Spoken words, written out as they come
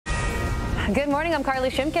Good morning. I'm Carly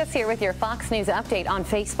Shimkus here with your Fox News update on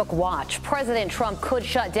Facebook Watch. President Trump could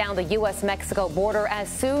shut down the U.S.-Mexico border as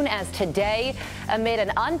soon as today amid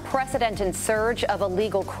an unprecedented surge of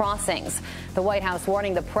illegal crossings. The White House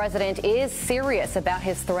warning the president is serious about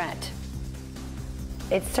his threat.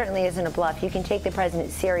 It certainly isn't a bluff. You can take the president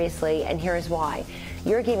seriously, and here's why.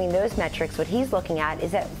 You're giving those metrics. What he's looking at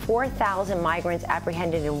is that 4,000 migrants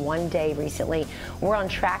apprehended in one day recently. We're on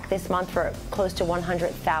track this month for close to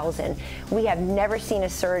 100,000. We have never seen a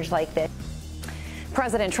surge like this.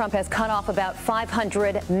 President Trump has cut off about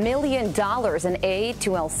 $500 million in aid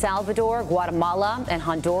to El Salvador, Guatemala, and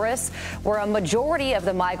Honduras, where a majority of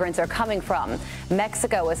the migrants are coming from.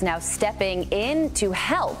 Mexico is now stepping in to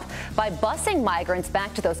help by busing migrants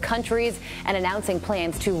back to those countries and announcing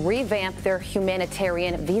plans to revamp their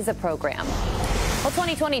humanitarian visa program. Well,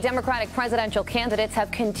 2020 Democratic presidential candidates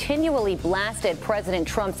have continually blasted President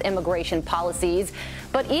Trump's immigration policies,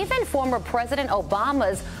 but even former President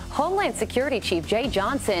Obama's Homeland Security Chief Jay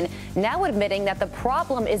Johnson now admitting that the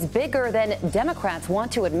problem is bigger than Democrats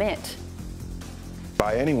want to admit.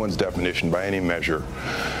 By anyone's definition, by any measure,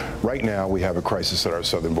 right now we have a crisis at our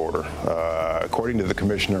southern border. According to the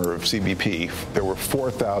commissioner of CBP, there were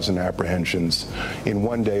 4,000 apprehensions in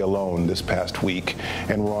one day alone this past week,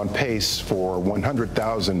 and we're on pace for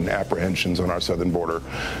 100,000 apprehensions on our southern border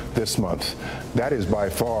this month. That is by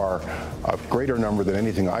far a greater number than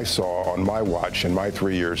anything I saw on my watch in my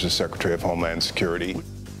 3 years as Secretary of Homeland Security.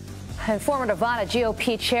 And former Nevada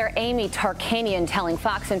GOP Chair Amy Tarkanian telling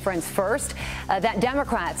Fox and Friends First that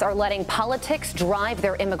Democrats are letting politics drive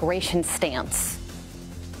their immigration stance.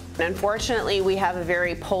 Unfortunately, we have a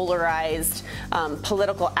very polarized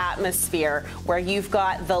political atmosphere where you've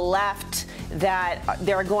got the left that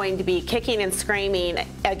they're going to be kicking and screaming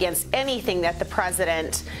against anything that the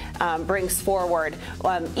president brings forward,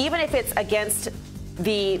 even if it's against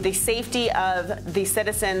the safety of the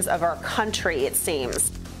citizens of our country, it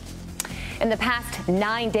seems. In the past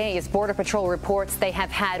 9 days, Border Patrol reports they have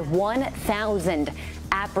had 1,000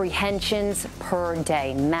 apprehensions per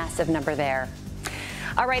day. Massive number there.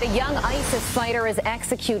 All right, a young ISIS fighter is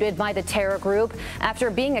executed by the terror group after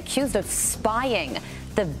being accused of spying.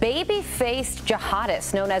 The baby-faced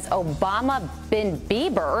jihadist known as Osama bin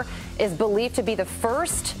Bieber is believed to be the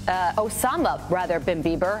first, Osama bin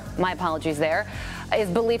Bieber, my apologies there, is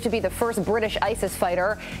believed to be the first British ISIS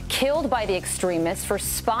fighter killed by the extremists for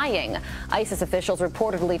spying. ISIS officials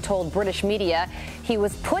reportedly told British media he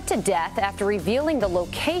was put to death after revealing the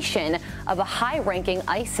location of a high-ranking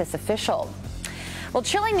ISIS official. Well,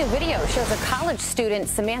 chilling new video shows a college student,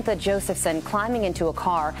 Samantha Josephson, climbing into a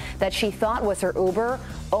car that she thought was her Uber,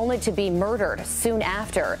 only to be murdered soon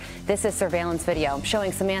after. This is surveillance video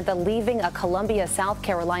showing Samantha leaving a Columbia, South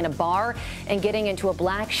Carolina bar and getting into a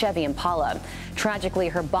black Chevy Impala. Tragically,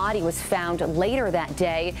 her body was found later that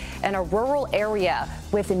day in a rural area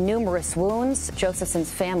with numerous wounds. Josephson's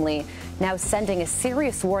family now sending a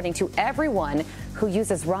serious warning to everyone who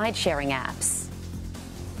uses ride-sharing apps.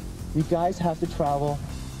 You guys have to travel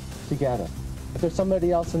together. If there's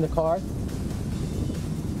somebody else in the car,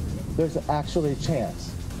 there's actually a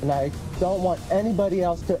chance. And I don't want anybody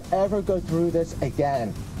else to ever go through this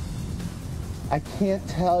again. I can't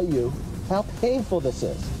tell you how painful this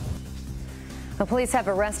is. The police have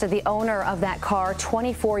arrested the owner of that car,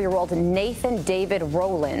 24-year-old Nathan David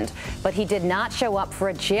Rowland, but he did not show up for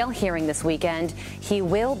a jail hearing this weekend. He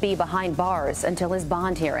will be behind bars until his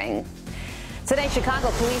bond hearing. Today,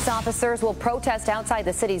 Chicago police officers will protest outside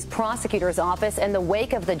the city's prosecutor's office in the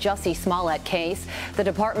wake of the Jussie Smollett case. The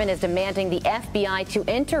department is demanding the FBI to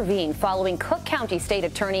intervene following Cook County State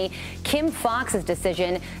Attorney Kim Foxx's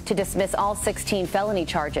decision to dismiss all 16 felony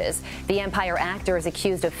charges. The Empire actor is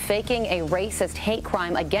accused of faking a racist hate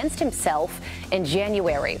crime against himself in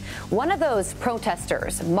January. One of those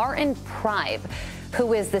protesters, Martin Pribe,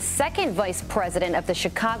 who is the second vice president of the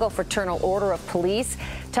Chicago Fraternal Order of Police,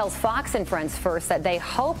 tells Fox and Friends First that they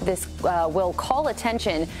hope this will call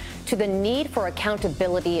attention to the need for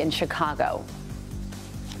accountability in Chicago.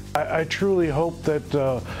 I truly hope that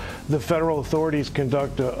the federal authorities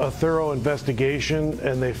conduct a thorough investigation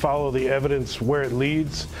and they follow the evidence where it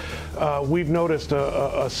leads. We've noticed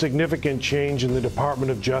a significant change in the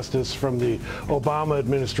Department of Justice from the Obama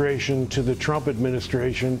administration to the Trump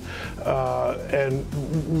administration,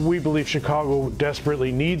 and we believe Chicago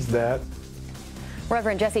desperately needs that.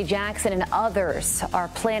 Reverend Jesse Jackson and others are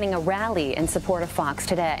planning a rally in support of Fox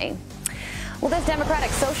today. Well, this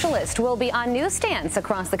Democratic socialist will be on newsstands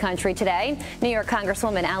across the country today. New York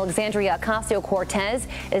Congresswoman Alexandria Ocasio-Cortez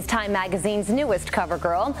is Time magazine's newest cover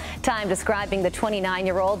girl. Time describing the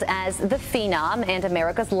 29-year-old as the phenom and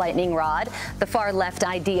America's lightning rod, the far-left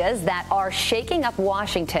ideas that are shaking up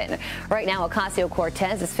Washington. Right now,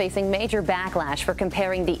 Ocasio-Cortez is facing major backlash for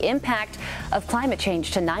comparing the impact of climate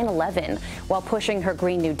change to 9/11 while pushing her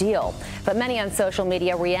Green New Deal. But many on social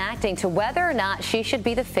media reacting to whether or not she should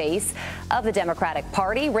be the face of the Democratic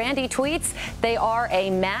Party. Randy tweets, "They are a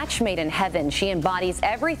match made in heaven. She embodies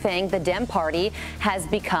everything the Dem Party has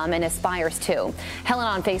become and aspires to." Helen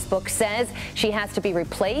on Facebook says she has to be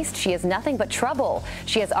replaced. She is nothing but trouble.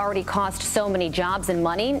 She has already cost so many jobs and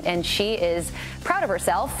money, and she is proud of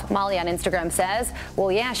herself. Molly on Instagram says,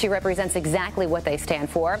 well, yeah, she represents exactly what they stand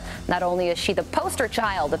for. Not only is she the poster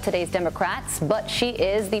child of today's Democrats, but she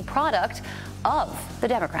is the product of the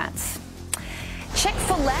Democrats.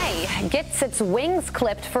 Chick-fil-A gets its wings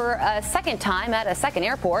clipped for a second time at a second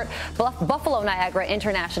airport. Buffalo Niagara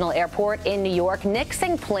International Airport in New York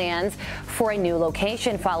nixing plans for a new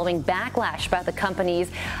location following backlash about the company's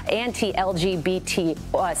anti-LGBT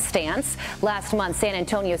stance. Last month, San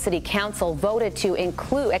Antonio City Council voted to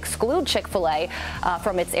exclude Chick-fil-A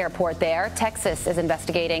from its airport there. Texas is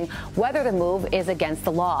investigating whether the move is against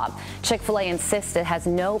the law. Chick-fil-A insists it has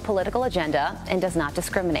no political agenda and does not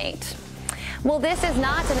discriminate. Well, this is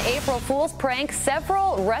not an April Fool's prank.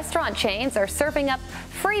 Several restaurant chains are serving up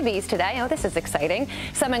freebies today. Oh, this is exciting.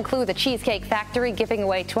 Some include the Cheesecake Factory giving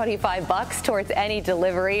away $25 towards any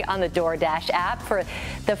delivery on the DoorDash app for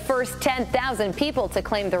the first 10,000 people to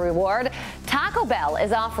claim the reward. Taco Bell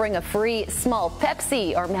is offering a free small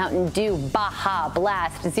Pepsi or Mountain Dew Baja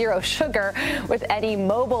Blast Zero Sugar with any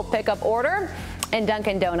mobile pickup order. And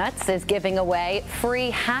Dunkin' Donuts is giving away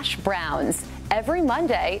free hash browns every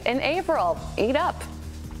Monday in April. Eat up.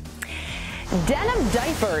 Denim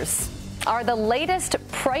diapers are the latest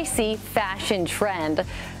pricey fashion trend.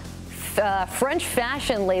 French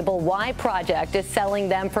fashion label Y Project is selling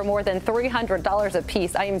them for more than $300 a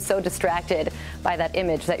piece. I am so distracted by that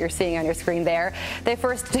image that you're seeing on your screen there. They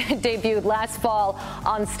first debuted last fall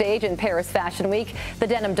on stage in Paris Fashion Week. The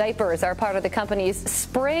denim diapers are part of the company's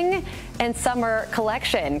spring and summer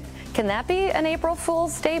collection. Can that be an April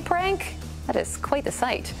Fool's Day prank? That is quite the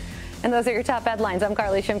sight. And those are your top headlines. I'm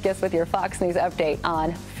Carly Shimkus with your Fox News update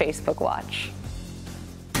on Facebook Watch.